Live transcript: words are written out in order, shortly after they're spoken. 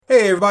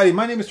Hey everybody,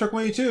 my name is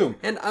Truck182.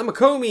 And I'm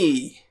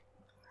Akomi.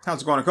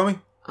 How's it going, Akomi?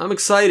 I'm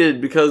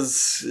excited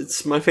because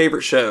it's my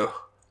favorite show.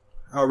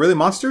 Oh, really?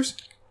 Monsters?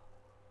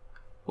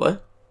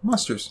 What?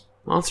 Monsters.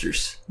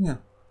 Monsters. Yeah.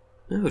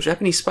 No,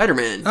 Japanese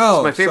Spider-Man. Oh,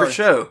 it's my favorite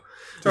show.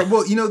 Sorry,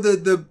 well, you know,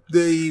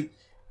 the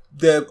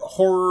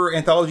horror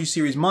anthology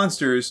series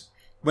Monsters,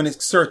 when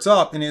it starts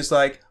up and it's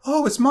like,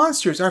 oh, it's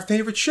Monsters, our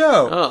favorite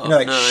show. Oh, and you're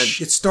like, no,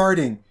 shh, it's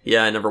starting.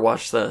 Yeah, I never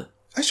watched that.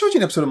 I showed you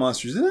an episode of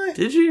Monsters, didn't I?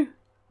 Did you?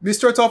 It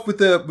starts off with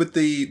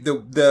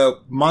the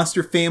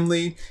monster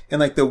family, and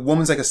like the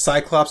woman's like a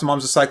cyclops, the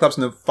mom's a cyclops,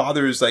 and the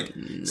father is like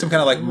some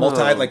kind of like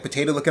multi-eyed like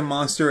potato looking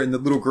monster, and the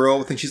little girl,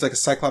 I think she's like a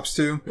cyclops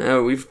too.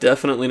 No, we've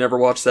definitely never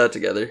watched that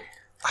together.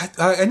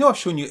 I know I've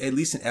shown you at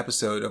least an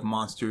episode of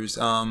Monsters.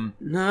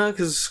 No,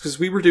 because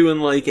we were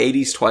doing like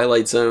 80s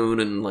Twilight Zone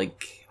and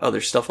like other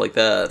stuff like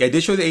that. Yeah, I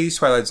did show the 80s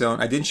Twilight Zone.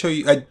 I didn't show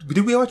you.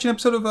 Did we watch an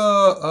episode of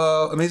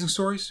Amazing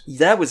Stories?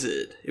 That was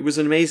it. It was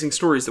an Amazing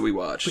Stories that we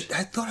watched. But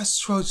I thought I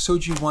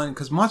showed you one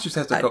because Monsters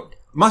has like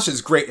Monsters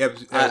is great.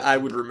 I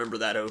would remember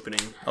that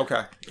opening.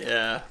 Okay.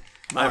 Yeah.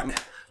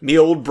 Me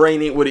old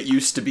brain ain't what it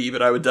used to be,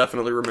 but I would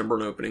definitely remember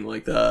an opening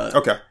like that.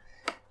 Okay.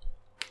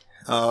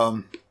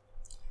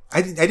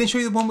 I didn't show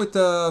you the one with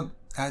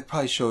I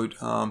probably showed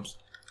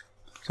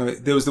so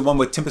there was the one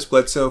with Tempest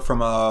Bledsoe from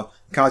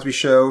Cosby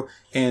Show,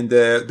 and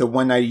the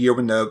One Night a Year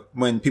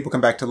when people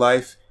come back to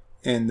life,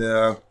 and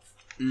no,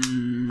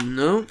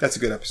 that's a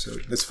good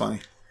episode. That's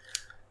funny.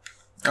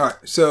 All right,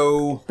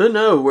 so but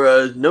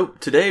no, nope.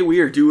 Today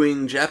we are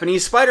doing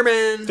Japanese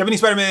Spider-Man. Japanese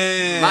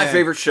Spider-Man, my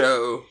favorite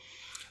show.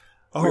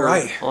 All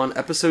right, on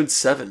episode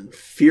 7,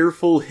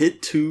 Fearful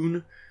Hit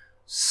Tune,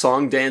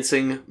 Song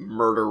Dancing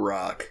Murder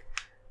Rock.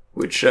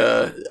 Which,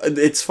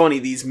 it's funny,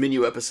 these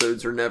menu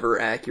episodes are never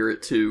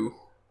accurate to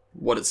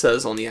what it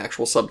says on the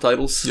actual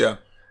subtitles. Yeah.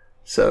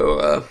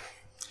 So,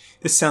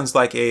 this sounds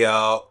like a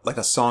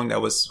song that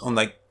was on,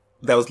 that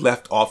was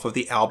left off of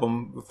the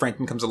album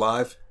Franklin Comes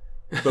Alive.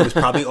 But it was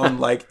probably on,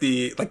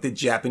 the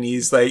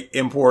Japanese,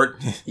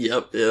 import.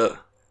 Yep, yeah.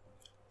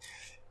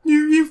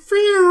 You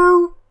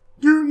feel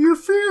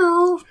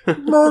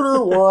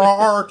murder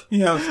rock.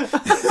 Yeah.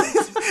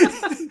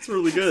 It's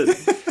really good.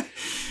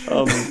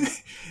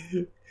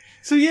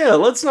 So yeah,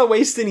 let's not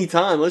waste any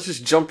time. Let's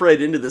just jump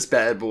right into this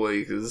bad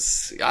boy,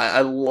 because I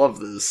love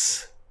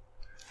this.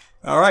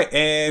 Alright,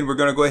 and we're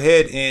going to go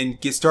ahead and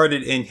get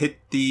started and hit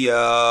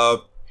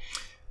the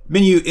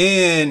menu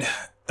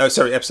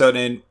episode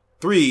in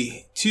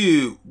 3,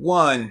 2,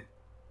 1.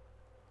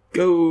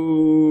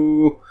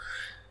 Go!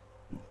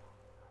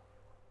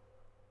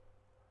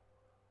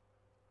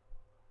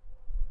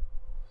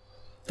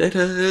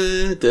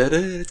 Da-da,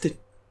 da-da, da.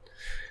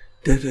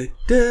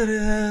 Da-da-da-da.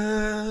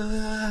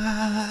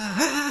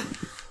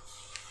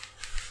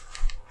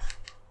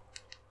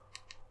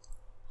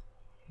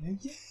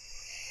 Yeah.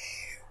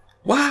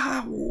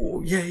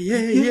 Wow!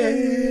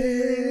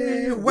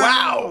 Yeah!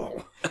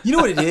 Wow! You know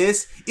what it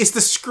is? It's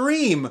the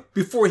scream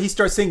before he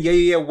starts saying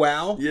yeah,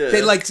 wow. Yeah.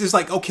 They just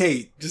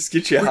okay. Just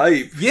get you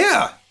hype.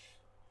 Yeah.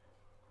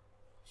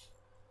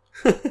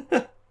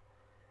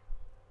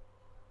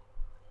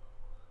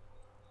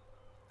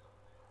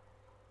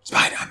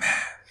 Spider-Man.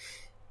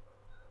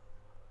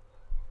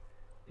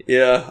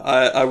 Yeah,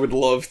 I would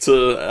love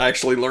to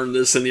actually learn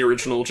this in the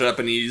original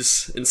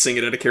Japanese and sing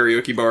it at a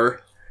karaoke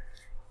bar.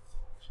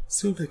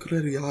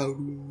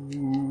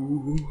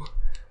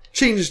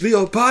 Change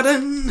Leo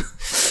pardon.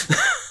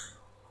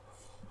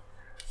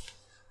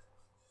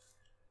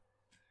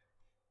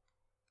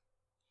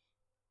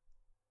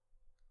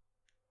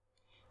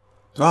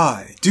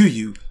 Why do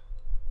you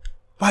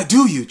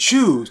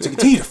choose to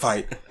continue to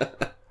fight,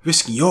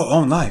 risking your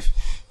own life?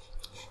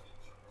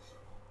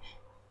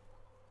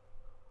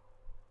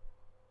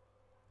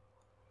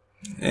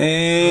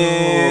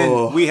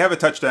 And we have a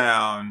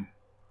touchdown.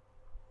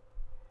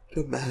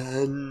 The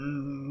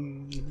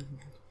man.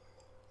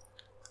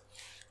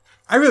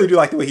 I really do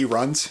like the way he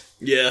runs.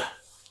 Yeah.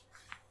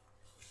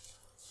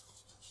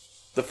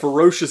 The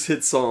ferocious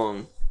hit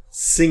song,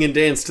 Sing and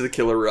Dance to the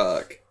Killer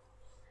Rock.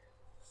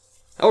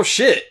 Oh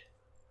shit!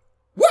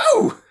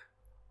 Whoa!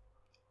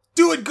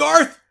 Do it,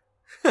 Garth!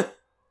 Coach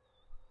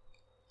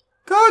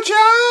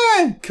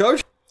on!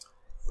 Coach?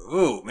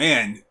 Oh,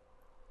 man.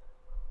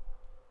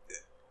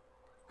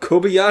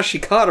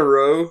 Kobayashi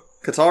Kataro?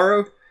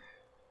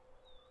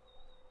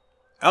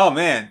 Oh,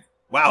 man.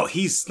 Wow,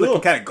 he's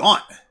looking kind of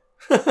gaunt.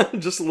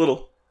 Just a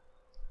little.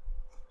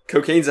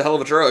 Cocaine's a hell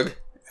of a drug.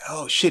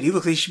 Oh, shit. He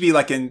looks like he should be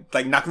knocking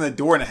on the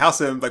door in a house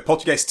of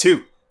Poltergeist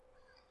 2.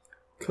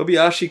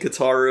 Kobayashi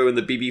Kataro and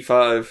the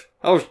BB5.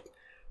 Oh,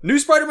 new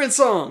Spider-Man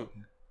song!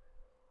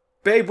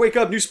 Babe, wake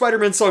up, new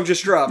Spider-Man song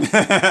just dropped.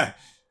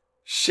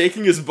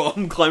 Shaking his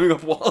bum, climbing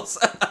up walls.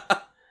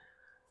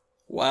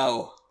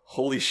 Wow.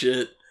 Holy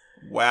shit.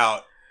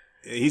 Wow.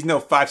 He's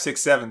no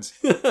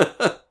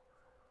 5'6'7".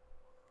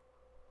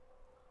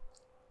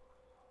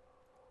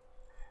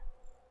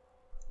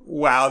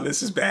 Wow,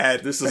 this is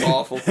bad. This is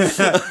awful.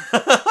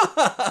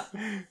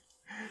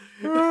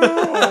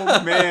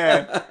 Oh,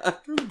 man.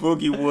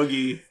 Boogie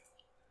woogie.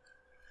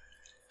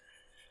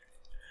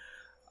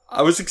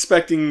 I was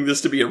expecting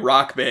this to be a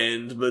rock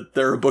band, but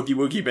they're a boogie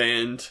woogie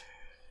band.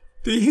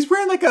 Dude, he's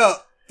wearing like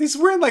a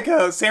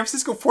San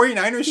Francisco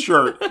 49ers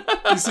shirt.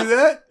 You see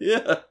that?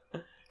 Yeah.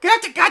 Get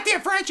out the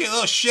goddamn French, you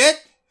little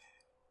shit!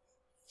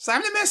 So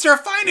I'm the Minister of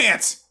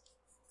Finance!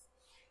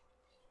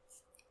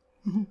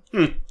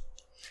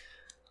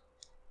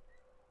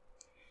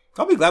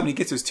 I'll be glad when he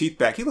gets his teeth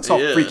back. He looks all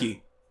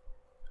freaky.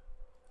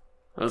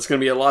 Well, it's going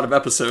to be a lot of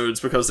episodes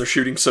because they're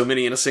shooting so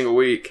many in a single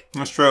week.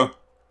 That's true.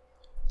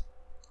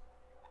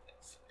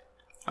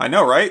 I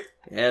know, right?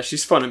 Yeah,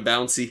 she's fun and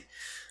bouncy.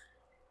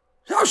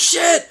 Oh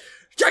shit!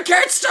 I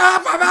can't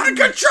stop! I'm out of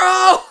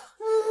control!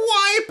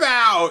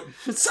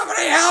 Wipeout!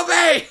 Somebody help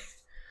me!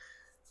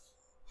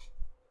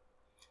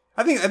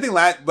 I think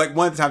like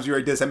one of the times you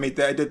already did this,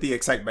 I did the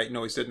excitement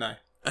noise, didn't I?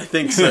 I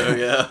think so,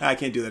 yeah. I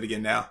can't do that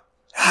again now.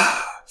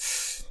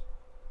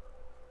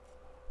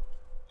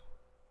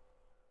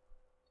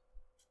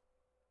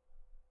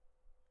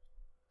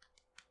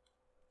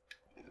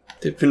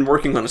 They've been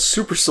working on a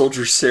super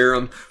soldier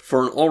serum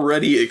for an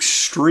already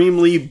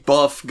extremely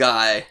buff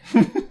guy.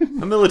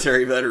 A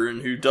military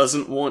veteran who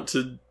doesn't want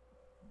to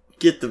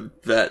get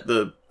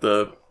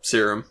the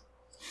serum.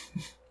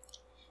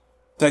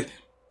 Like,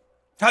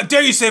 how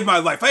dare you save my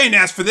life? I didn't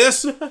ask for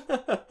this!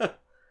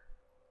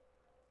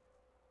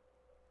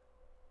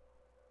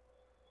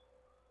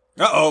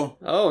 Uh-oh.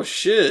 Oh,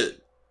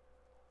 shit.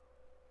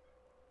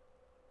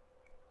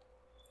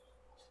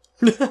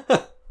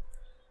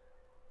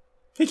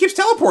 He keeps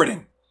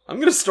teleporting. I'm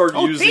gonna start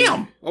using...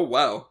 Damn! Oh,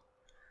 wow.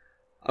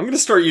 I'm gonna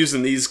start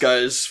using these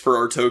guys for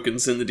our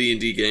tokens in the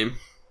D&D game.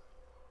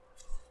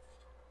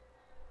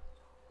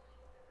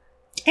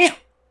 Damn.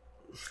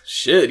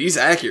 Shit, he's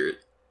accurate.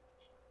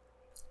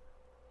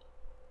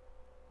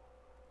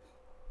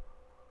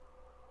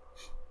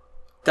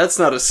 That's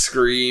not a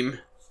scream.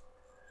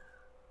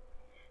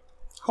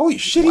 Holy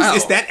shit, Wow.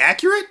 Is that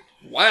accurate?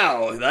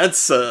 Wow,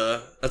 that's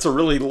a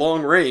really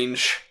long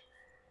range.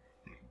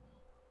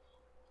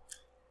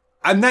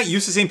 I'm not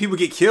used to seeing people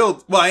get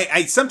killed. Well,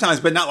 I sometimes,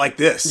 but not like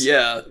this.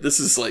 Yeah, this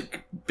is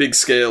like big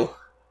scale.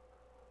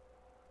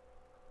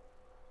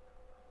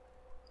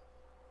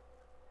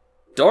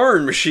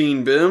 Darn,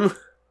 Machine Bim.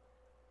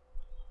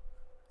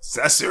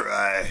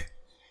 Sakurai.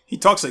 He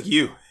talks like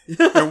you.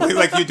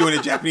 Like you doing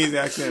a Japanese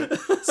accent.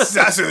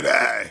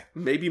 Sakurai.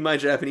 Maybe my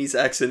Japanese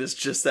accent is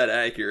just that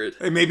accurate.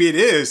 Hey, maybe it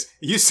is.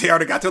 You say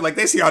arigato like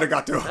they say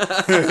arigato.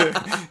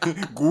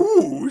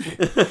 Good.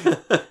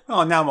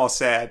 Oh, now I'm all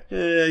sad.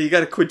 Yeah, you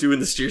gotta quit doing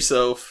this to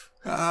yourself.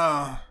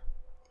 Oh.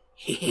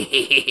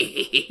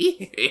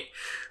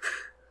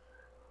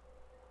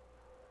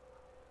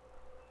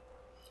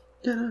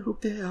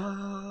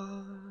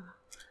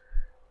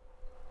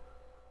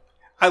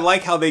 I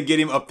like how they get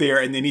him up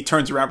there and then he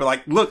turns around and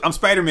like, look, I'm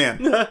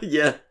Spider-Man.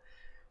 Yeah.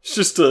 It's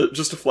just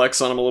to flex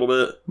on him a little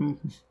bit.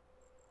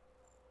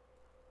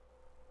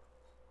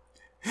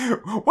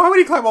 Why would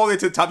he climb all the way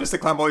to the top just to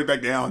climb all the way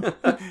back down?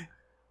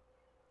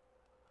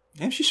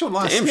 Damn, she's showing a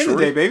lot of skin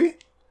today, baby.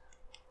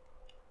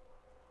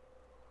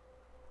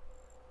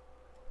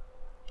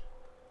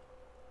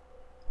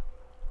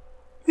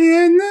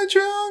 In the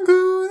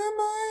jungle,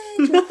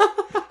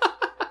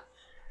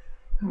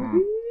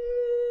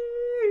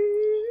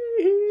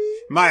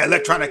 My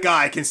electronic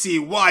eye can see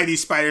why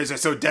these spiders are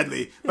so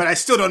deadly, but I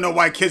still don't know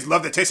why kids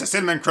love the taste of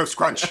Cinnamon Toast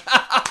Crunch.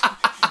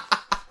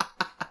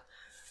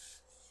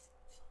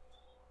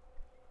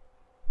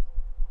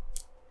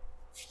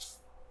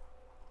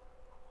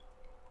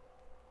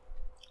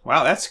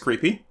 Wow, that's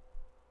creepy.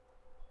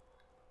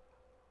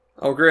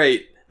 Oh,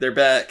 great. They're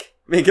back.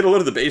 Man, get a load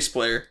of the bass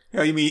player.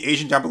 Oh, you mean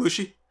Asian John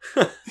Belushi?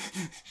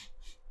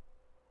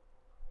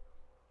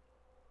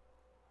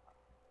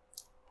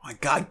 My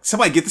God,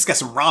 somebody get this guy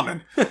some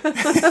ramen.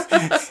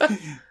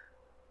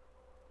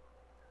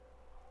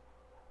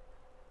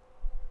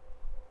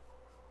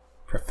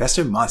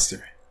 Professor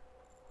Monster.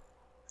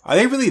 Are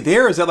they really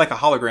there, or is that like a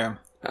hologram?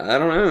 I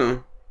don't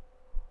know.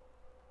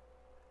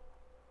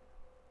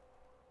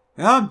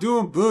 I'm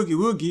doing boogie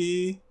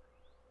woogie.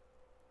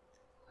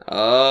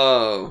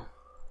 Oh.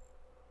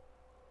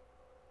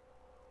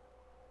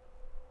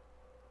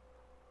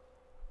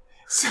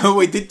 So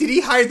wait, did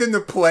he hire them to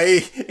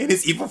play in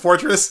his evil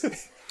fortress?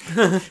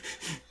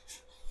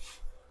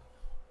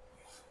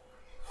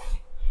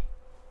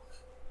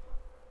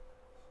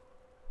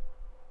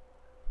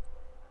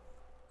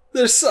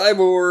 They're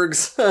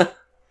cyborgs.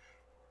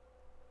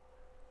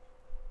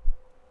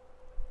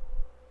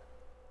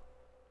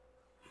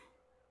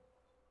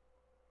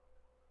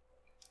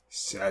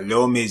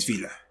 Salome's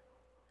Villa.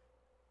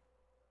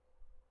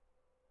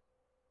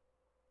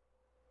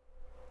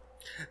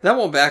 That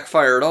won't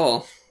backfire at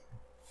all.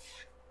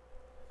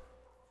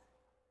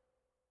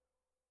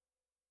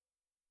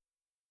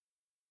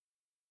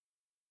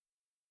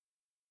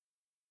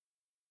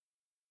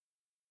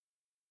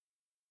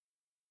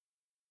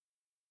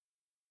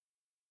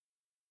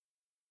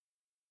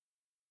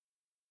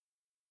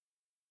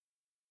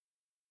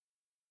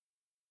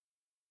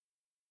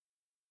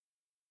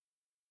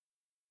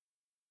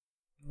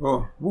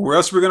 Well, where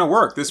else are we going to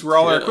work? This is where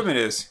all our equipment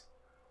is.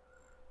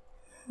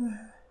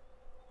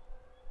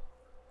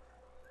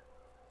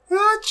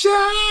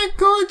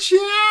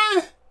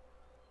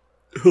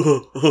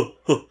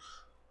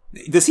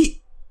 Does he?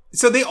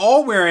 So they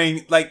all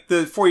wearing like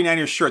the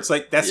 49ers shirts.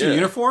 Like that's their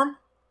uniform?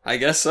 I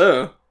guess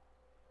so.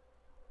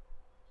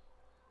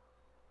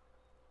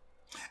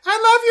 I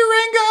love you,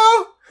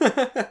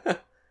 Ringo.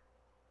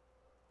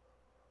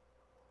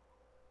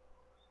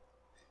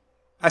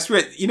 I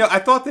swear, I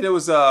thought that it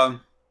was Dude,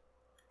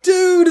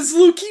 it's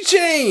Luke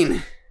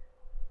Keychain.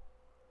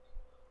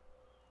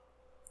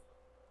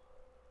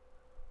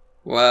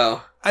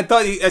 Wow. I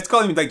thought it's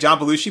calling him like John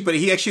Belushi, but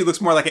he actually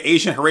looks more like an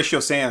Asian Horatio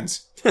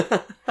Sands.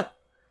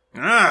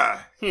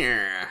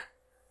 Yeah.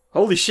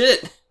 Holy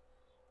shit.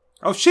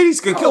 Oh shit,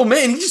 he's gonna kill. Oh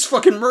man, he just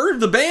fucking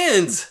murdered the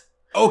bands.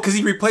 Oh, because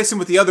he replaced him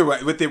with the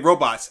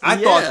robots.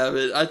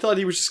 But I thought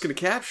he was just gonna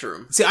capture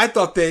him. See, I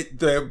thought that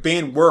the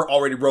band were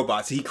already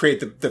robots. He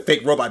created the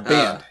fake robot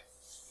band.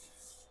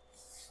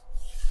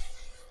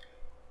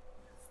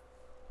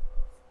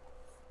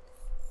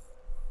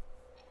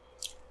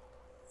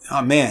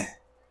 Oh man.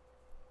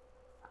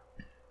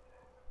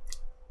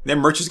 That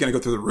merch is gonna go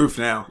through the roof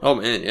now. Oh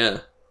man, yeah.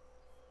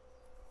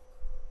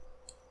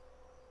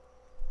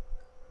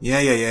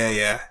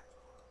 Yeah.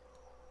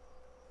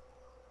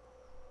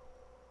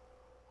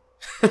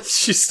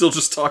 She's still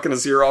just talking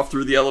his ear off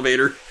through the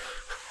elevator.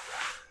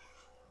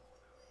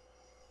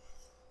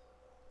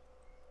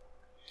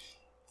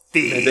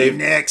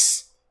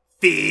 Phoenix.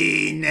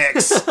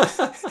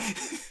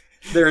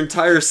 Their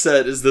entire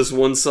set is this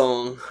one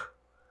song.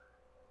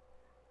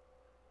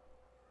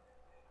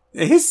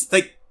 His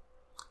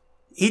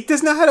he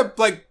does not have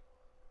to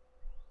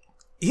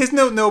he has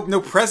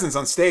no presence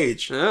on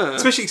stage.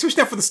 Especially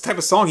not for this type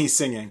of song he's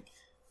singing.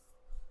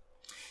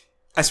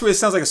 I swear it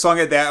sounds like a song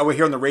that I would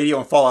hear on the radio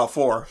in Fallout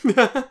 4.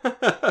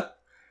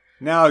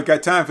 Now I've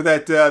got time for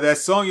that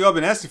song you all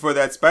been asking for,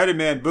 that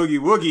Spider-Man Boogie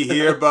Woogie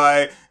here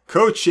by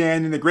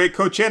Ko-Chan and the great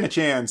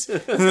Ko-Chana-Chans.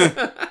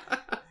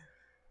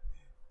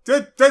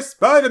 That's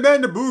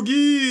Spider-Man the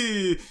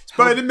Boogie!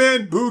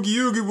 Spider-Man Boogie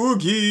Oogie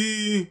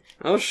Woogie!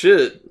 Oh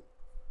shit.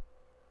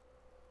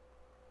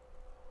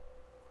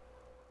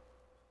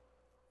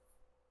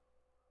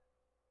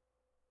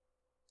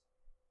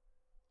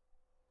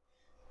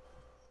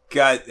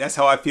 God, that's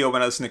how I feel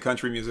when I listen to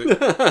country music.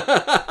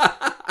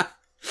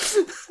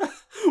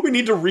 We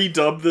need to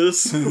redub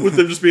this with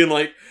them just being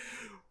like...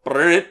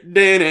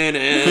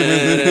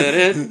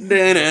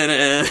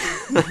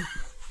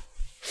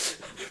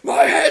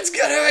 My head's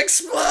gonna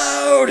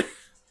explode!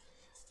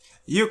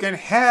 You can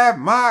have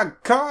my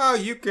car,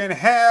 you can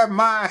have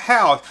my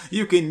house,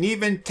 you can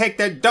even take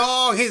that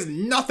dog, he's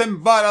nothing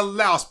but a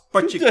louse,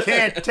 but you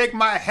can't take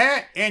my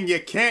hat and you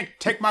can't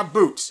take my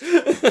boots.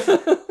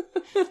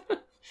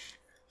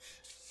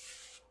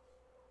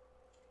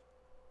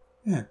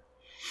 Yeah.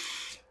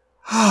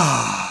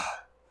 Oh,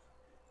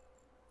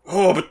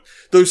 but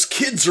those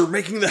kids are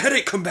making the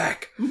headache come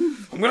back.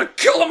 I'm gonna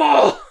kill them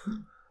all.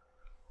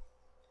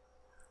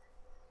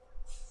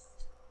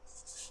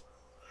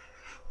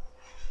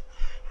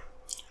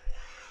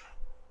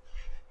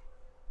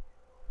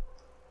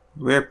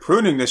 We're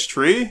pruning this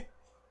tree.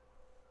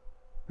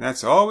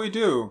 That's all we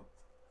do.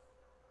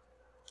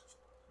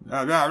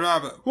 What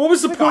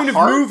was the point of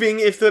moving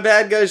if the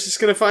bad guy's just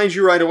gonna find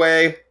you right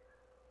away?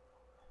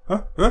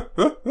 Huh?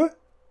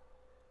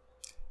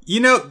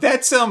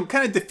 That's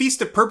kind of defeats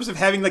the purpose of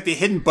having like the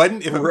hidden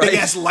button. If a big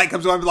ass light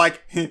comes on, I'm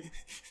like,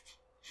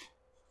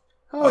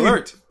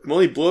 alert!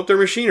 He blew up their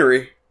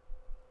machinery.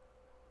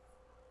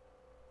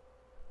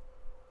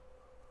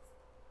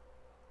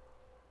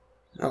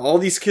 Now, all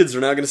these kids are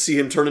now going to see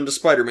him turn into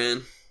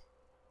Spider-Man.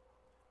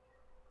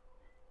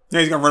 Now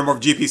he's gonna run him over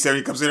GP7.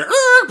 He comes in.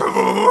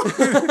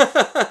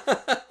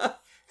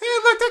 Hey,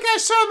 look, that guy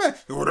saw me.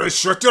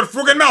 Shut your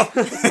fucking mouth.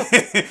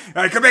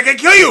 I come back and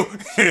kill you.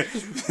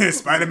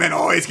 Spider-Man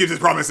always keeps his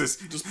promises.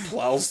 Just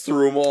plows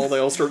through them all. They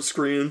all start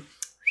screaming.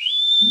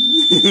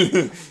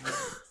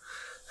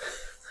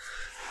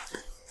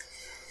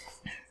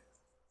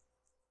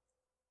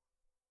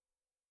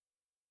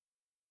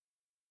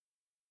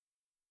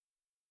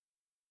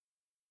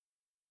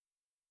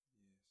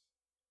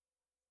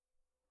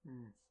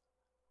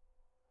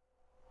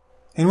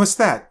 And what's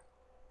that?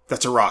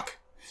 That's a rock.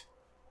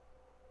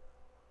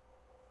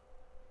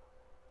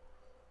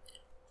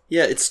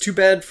 Yeah, it's too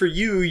bad for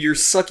you. Your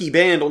sucky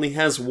band only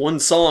has one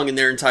song in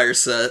their entire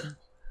set.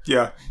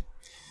 Yeah.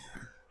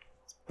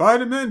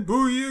 Spider-Man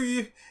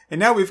Boogie. And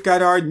now we've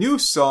got our new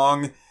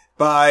song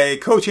by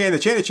Ko-Chan and the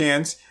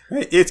Chana-Chans.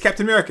 It's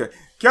Captain America.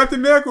 Captain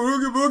America,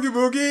 Oogie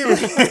Boogie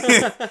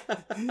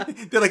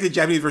Boogie. They're like the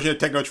Japanese version of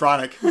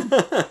Technotronic.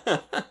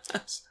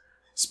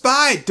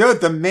 They're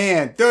the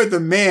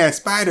man,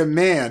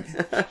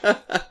 Spider-Man.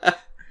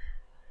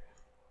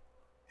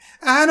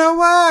 I know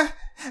why.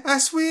 I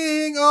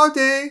swing all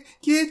day,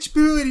 get your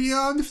booty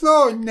on the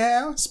floor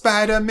now,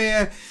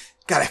 Spider-Man.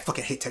 God, I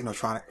fucking hate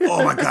Technotronic.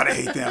 Oh my god, I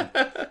hate them.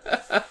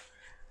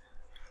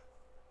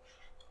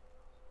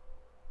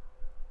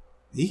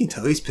 You can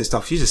tell he's pissed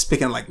off. She's just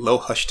speaking like low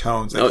hushed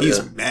tones. Like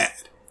he's mad.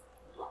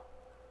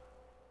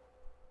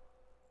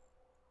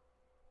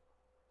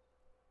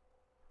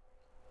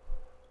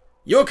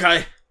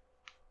 Yokai!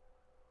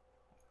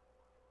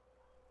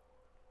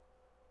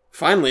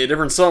 Finally, a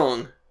different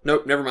song.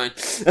 Nope, never mind.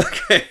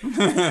 Okay.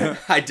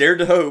 I dared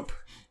to hope.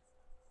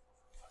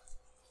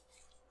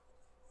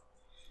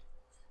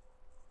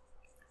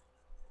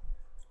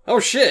 Oh,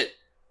 shit.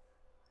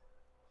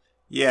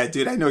 Yeah,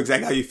 dude, I know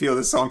exactly how you feel.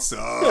 This song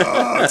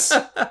sucks.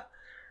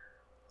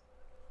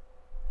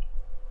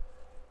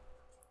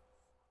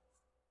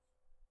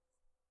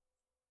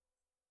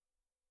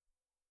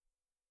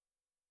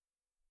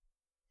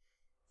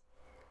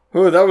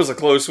 Oh, that was a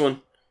close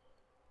one.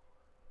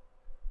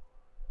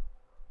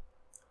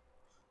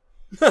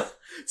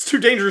 It's too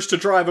dangerous to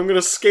drive. I'm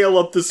gonna scale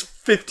up this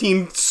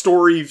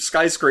 15-story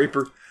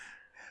skyscraper.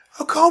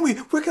 Oh, call me.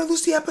 We're going to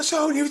lose the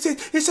episode. It's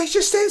like,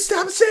 just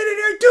stop standing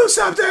there and do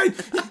something.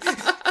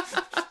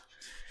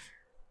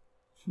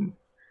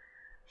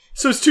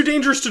 So it's too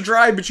dangerous to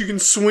drive, but you can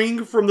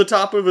swing from the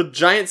top of a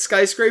giant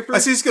skyscraper? I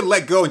see he's going to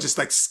let go and just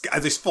like, I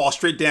just fall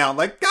straight down.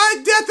 Like,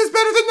 God, death is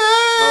better than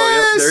this.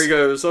 Oh, yep, there he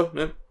goes. Oh,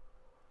 yep.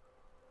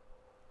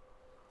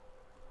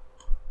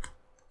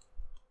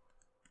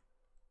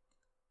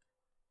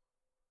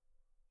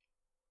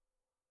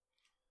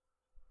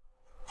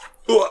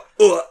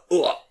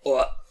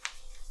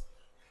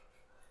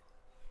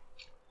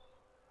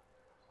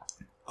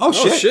 Oh,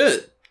 shit. Oh,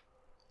 shit.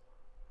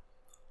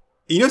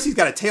 You notice he's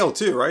got a tail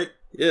too, right?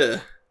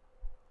 Yeah.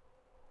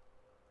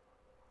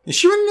 Is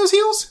she running those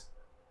heels?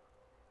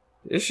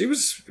 Yeah, she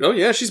was... Oh,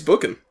 yeah, she's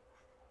booking.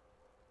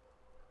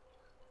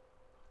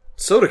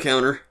 Soda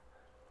counter.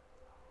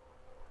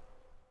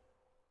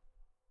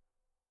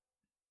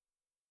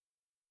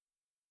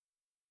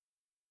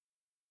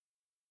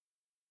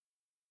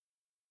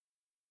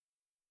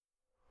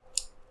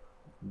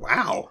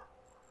 Wow.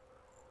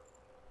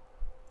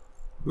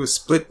 It was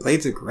split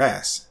blades of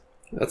grass.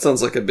 That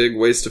sounds like a big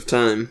waste of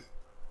time.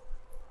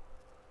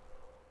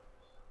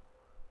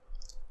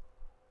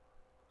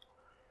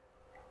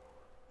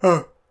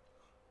 Oh.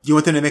 You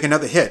want them to make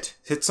another hit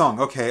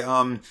song. Okay,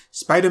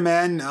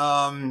 Spider-Man,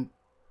 I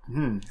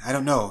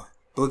don't know.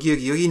 Boogie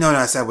Oogie Oogie? No,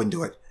 I wouldn't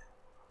do it.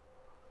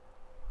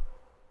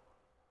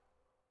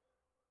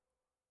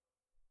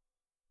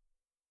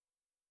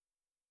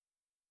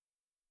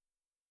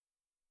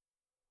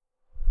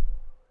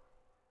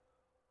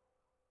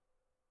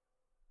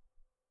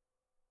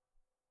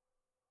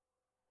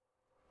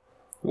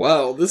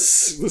 Wow,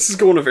 this is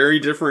going a very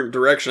different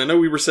direction. I know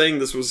we were saying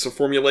this was a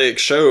formulaic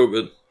show,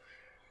 but...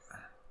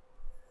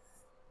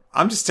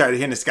 I'm just tired of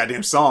hearing this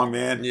goddamn song,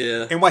 man.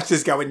 Yeah. And watch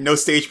this guy with no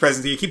stage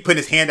presence. He keep putting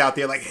his hand out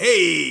there like,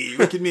 hey,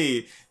 look at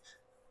me.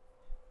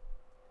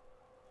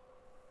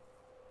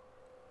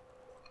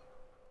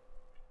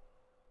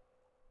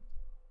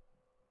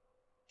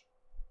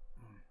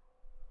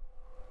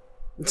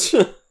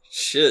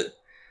 Shit.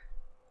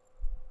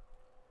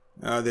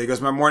 There goes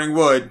my morning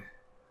wood.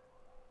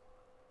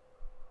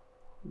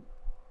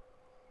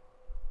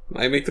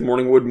 Might make the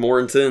morning wood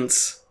more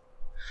intense.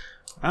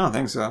 I don't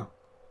think so.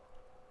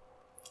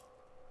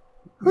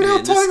 Who the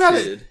hell talking about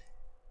it?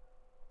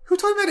 Who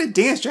talking about a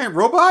dance giant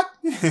robot?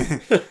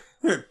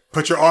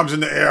 Put your arms in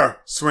the air.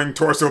 Swing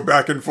torso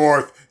back and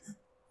forth.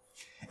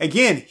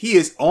 Again, he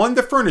is on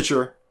the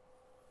furniture.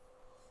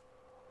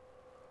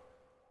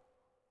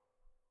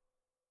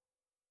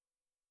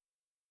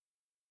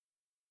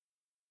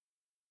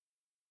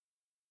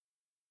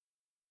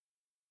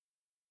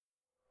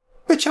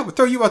 Bitch, I would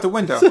throw you out the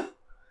window.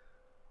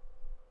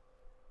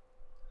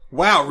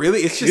 Wow,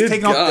 really? It's just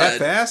taking off that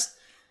fast?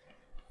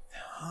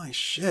 Holy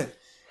shit.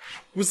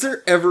 Was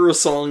there ever a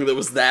song that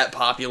was that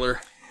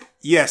popular?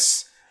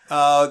 Yes.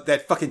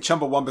 That fucking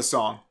Chumbawamba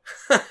song.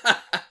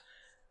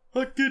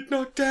 I get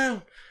knocked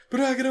down, but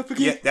I get up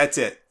again. Yeah, that's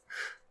it.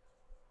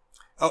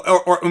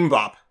 Oh, or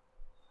Umbop.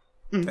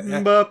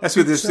 That's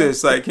what this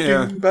is. Like, you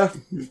know.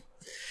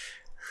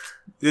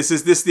 This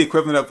is the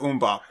equivalent of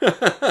Umbop.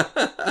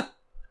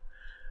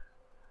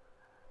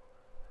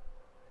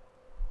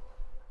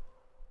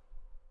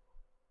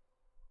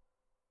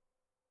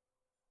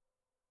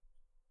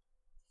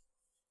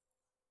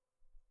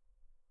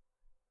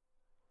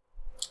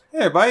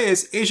 Hey, everybody,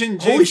 it's Asian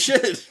J. Holy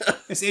shit.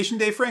 It's Asian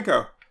Dave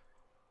Franco.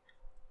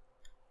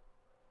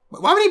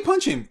 Why would he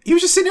punch him? He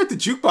was just sitting there at the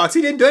jukebox.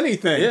 He didn't do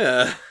anything.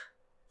 Yeah.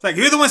 It's like,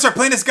 you're the one start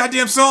playing this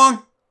goddamn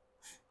song?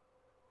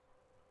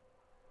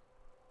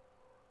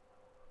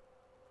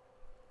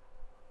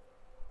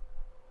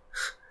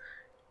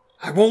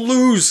 I won't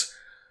lose.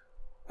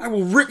 I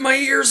will rip my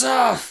ears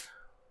off.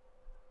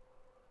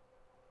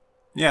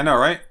 Yeah, I know,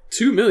 right?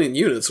 2 million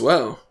units,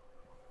 wow.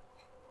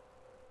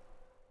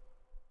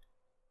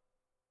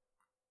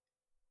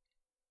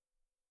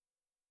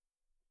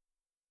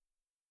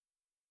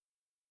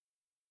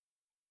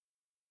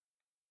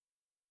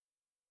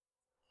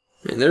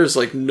 And there's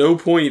like no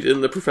point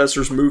in the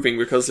professors moving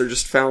because they're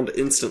just found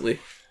instantly.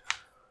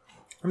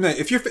 I mean,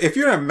 if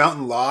you're in a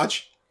mountain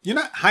lodge, you're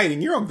not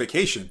hiding. You're on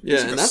vacation. Yeah,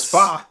 it's like and a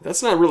spa.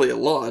 That's not really a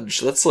lodge.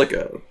 That's like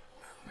a...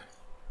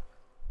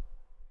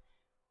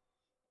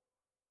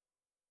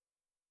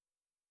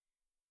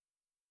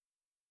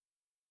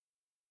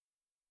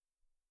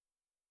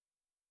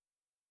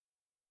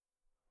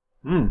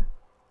 Hmm.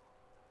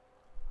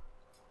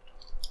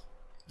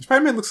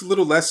 Spider-Man looks a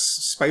little less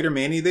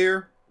Spider-Man-y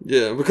there.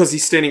 Yeah, because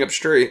he's standing up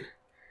straight.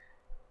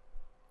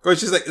 Or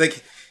it's just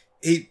like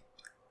he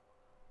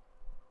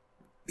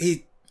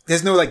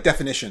there's no like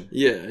definition.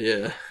 Yeah,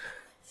 yeah.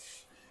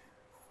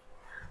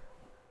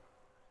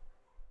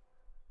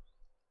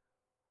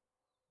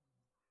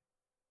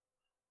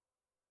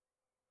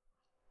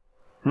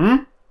 Hmm?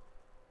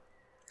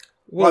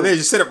 Well, they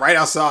just set it right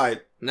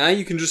outside. Now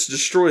you can just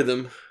destroy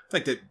them.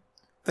 Like the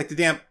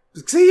damn.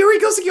 See, here he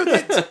goes again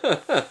with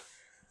that.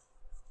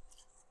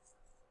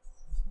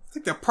 It's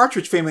like the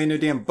Partridge Family in their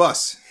damn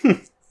bus.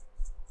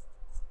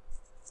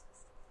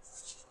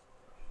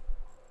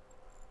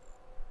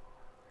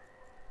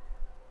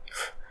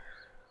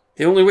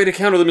 The only way to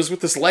counter them is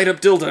with this light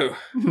up dildo.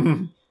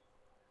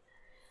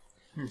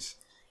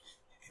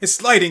 It's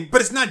sliding,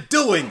 but it's not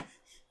doing.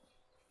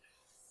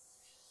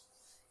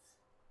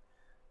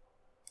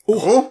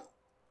 Oh.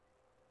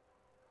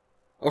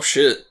 Oh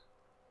shit.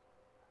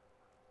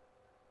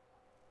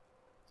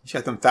 You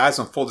got them thighs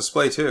on full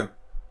display too.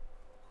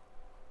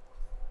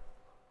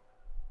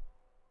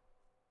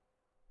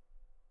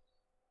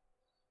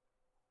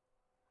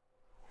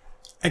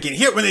 I can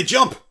hear it when they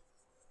jump.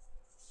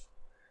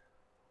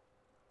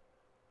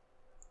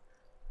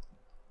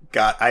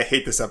 God, I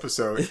hate this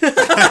episode.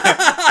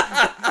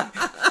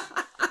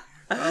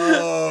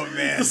 Oh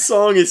man, The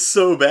song is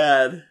so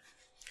bad.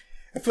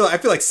 I feel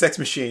like Sex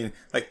Machine.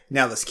 Like,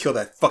 now let's kill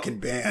that fucking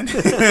band.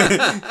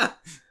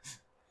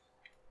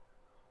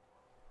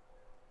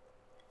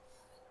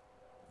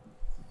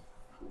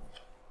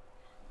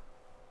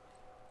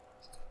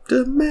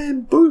 The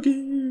man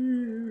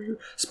boogie.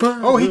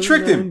 Spider-Man Oh, he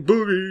tricked him.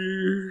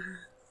 Boogie.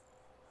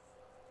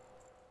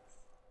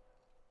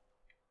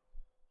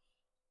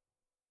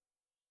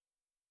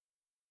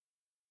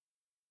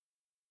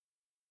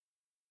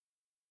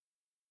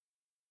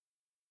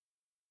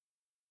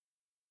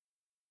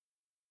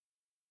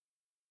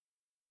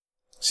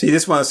 See,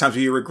 this is one of those times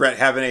where you regret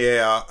having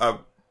a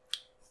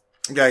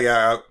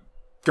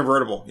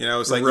convertible. You know,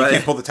 it's like Right. you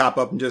can't pull the top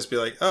up and just be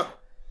like, oh,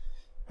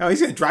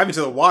 he's gonna drive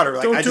into the water.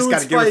 Like, Don't I just do it,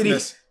 got to get rid of Spidey.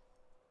 this.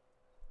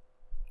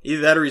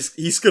 Either that or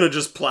he's gonna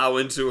just plow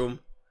into him.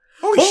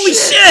 Holy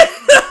shit!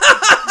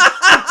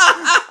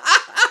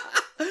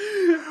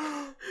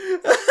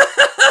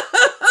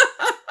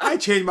 I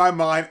changed my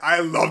mind. I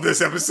love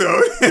this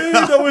episode. Dude,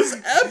 that was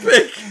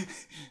epic!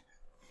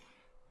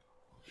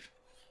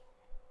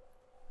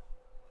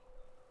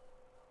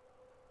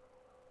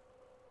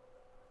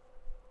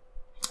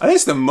 I think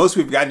it's the most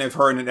we've gotten of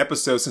her in an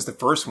episode since the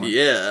first one.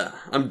 Yeah,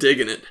 I'm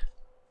digging it.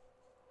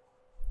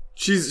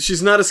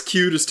 She's not as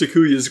cute as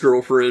Takuya's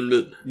girlfriend,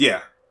 but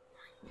Yeah.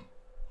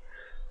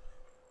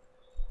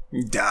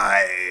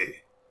 Die.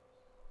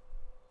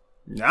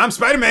 Now I'm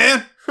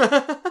Spider-Man.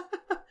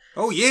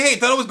 Oh, yeah.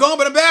 Thought I was gone,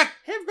 but I'm back.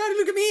 everybody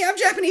look at me, I'm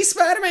Japanese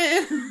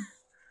Spider-Man.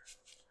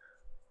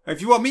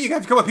 If you want me, you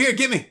have to come up here and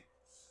get me.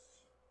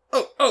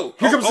 Oh,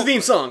 here comes the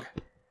theme song.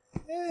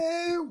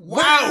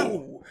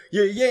 Wow.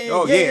 Yeah.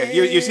 Oh, yeah.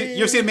 You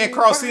ever seen a man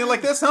crawl ceiling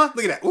like this, huh?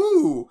 Look at that.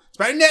 Ooh.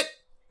 Spider-Net.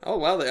 Oh,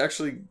 wow, they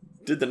actually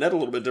did the net a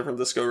little bit different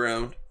this go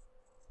round.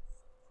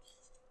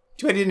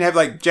 Too bad he didn't have,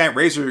 like, giant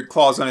razor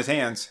claws on his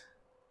hands.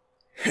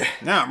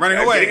 Now I'm running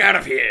away. Getting out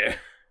of here.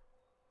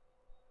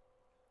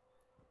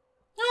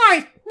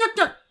 Hi.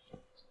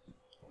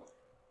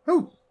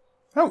 Oh.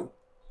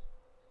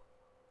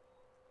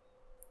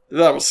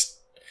 That was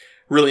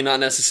really not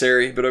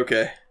necessary, but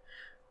okay.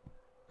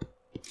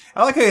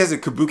 I like how he has a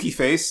kabuki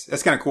face.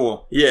 That's kind of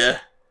cool. Yeah.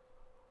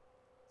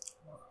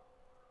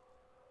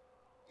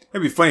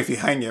 It'd be funny if you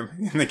hang him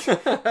in the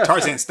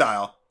Tarzan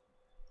style.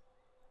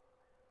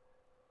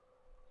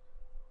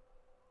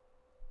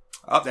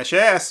 Oh, that's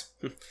your ass.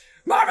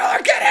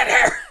 Marveler, get in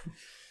here!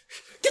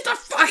 Get the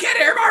fuck in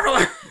here,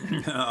 Marveler!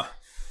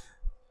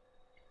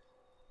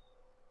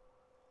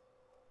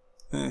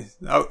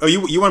 Oh,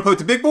 you want to play with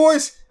the big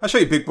boys? I'll show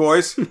you big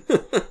boys. Big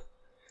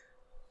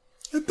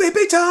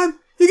time!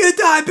 You're gonna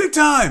die big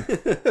time!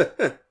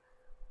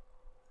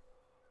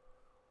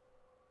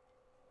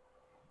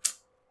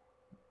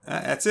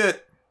 That's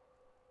it.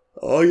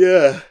 Oh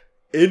yeah.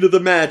 End of the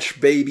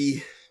match,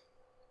 baby.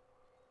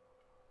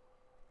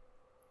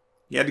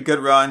 He had a good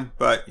run,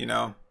 but, you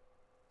know.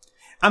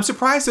 I'm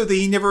surprised, though,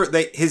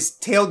 that his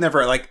tail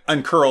never, like,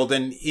 uncurled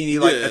and he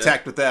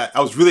attacked with that.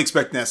 I was really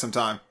expecting that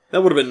sometime.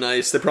 That would have been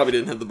nice. They probably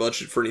didn't have the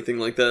budget for anything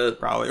like that.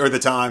 Probably. Or the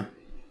time.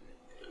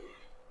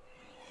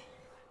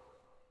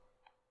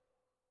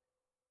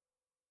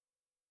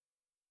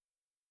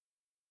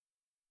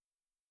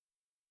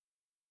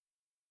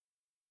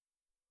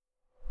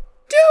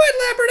 Do it,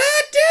 Leopard!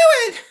 Do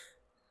it!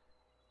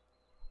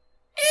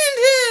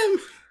 End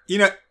him! You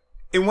know,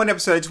 in one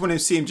episode, I just wanted to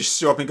see him just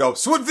show up and go,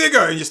 Sword Vigor!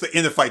 And just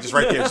end the fight, just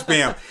right there, just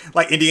bam.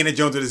 Like Indiana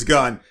Jones with his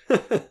gun.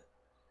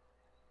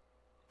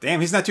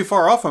 Damn, he's not too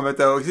far off from it,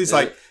 though. He's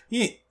like,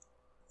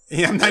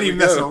 I'm not even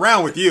messing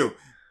around with you.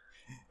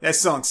 That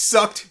song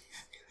sucked.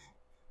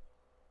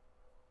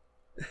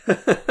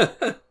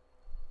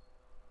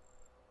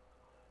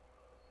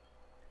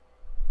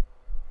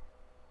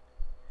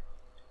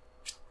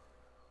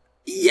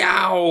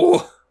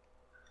 Yow!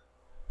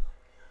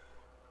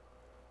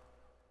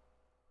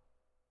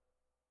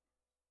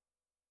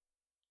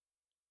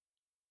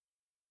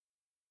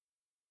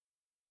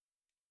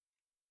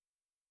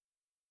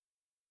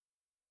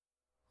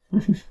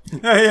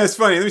 Yeah, it's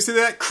funny. Let me see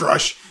that.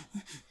 Crush.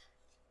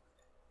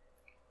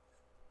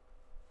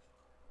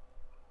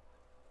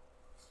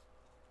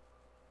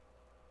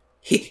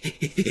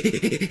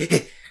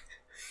 He's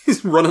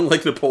running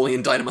like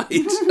Napoleon Dynamite.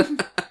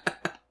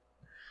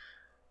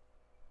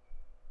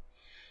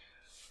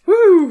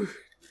 Woo!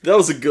 That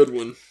was a good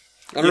one.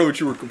 I don't know what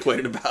you were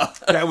complaining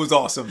about. That was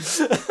awesome.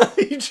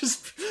 He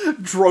just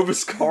drove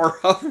his car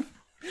up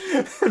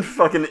and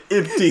fucking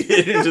emptied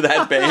it into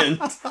that band.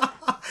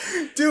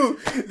 Dude,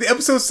 the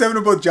episode 7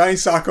 of both Johnny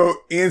Sacco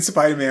and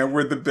Spider-Man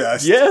were the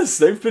best. Yes,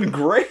 they've been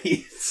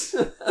great.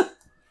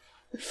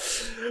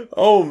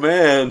 Oh,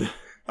 man.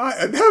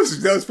 That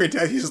was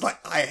fantastic. He's just like,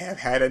 I have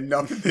had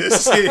enough of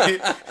this.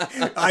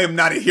 I am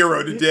not a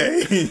hero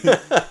today.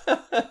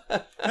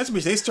 That's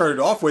what they started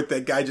off with,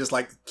 that guy just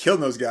like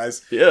killing those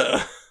guys.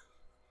 Yeah.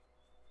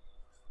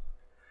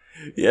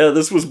 Yeah,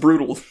 this was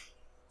brutal.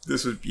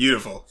 This was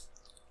beautiful.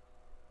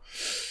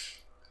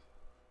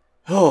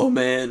 Oh,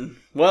 man.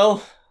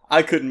 Well,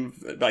 I could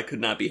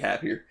not be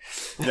happier.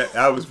 Yeah,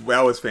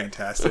 that was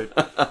fantastic.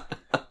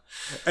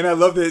 And I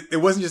love that it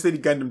wasn't just that he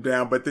gunned them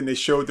down, but then they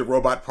showed the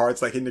robot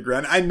parts like in the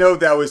ground. I know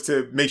that was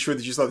to make sure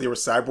that you thought they were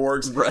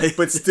cyborgs, right?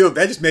 But still,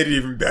 that just made it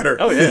even better.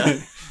 Oh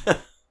yeah.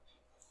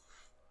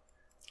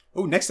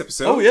 Oh, next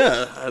episode. Oh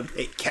yeah.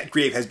 A cat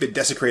grave has been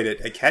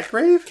desecrated. A cat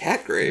grave?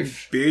 Cat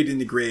grave. Buried in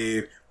the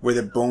grave were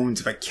the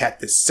bones of a cat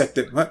that sucked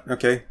it. What?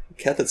 Okay. A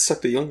cat that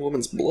sucked a young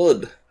woman's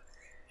blood.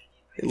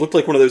 It looked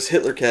like one of those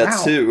Hitler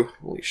cats too.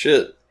 Holy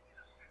shit.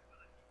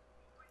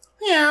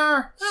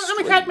 Yeah,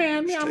 I'm a cat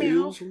man. Meow meow.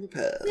 Tales from the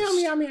past. Meow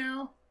meow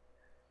meow.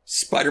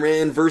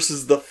 Spider-Man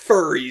versus the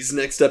furries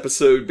next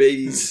episode,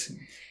 babies.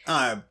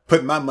 I'm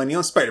putting my money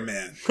on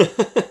Spider-Man.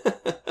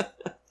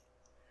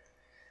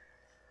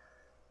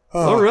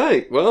 All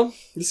right. Well,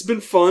 this has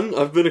been fun.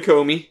 I've been a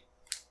Comey.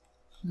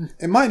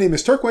 And my name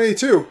is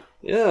Turk182.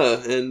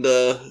 Yeah, and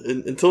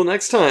until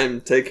next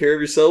time, take care of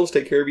yourselves,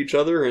 take care of each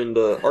other, and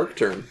Arc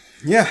Turn.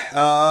 Yeah,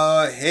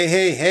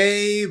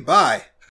 hey, bye.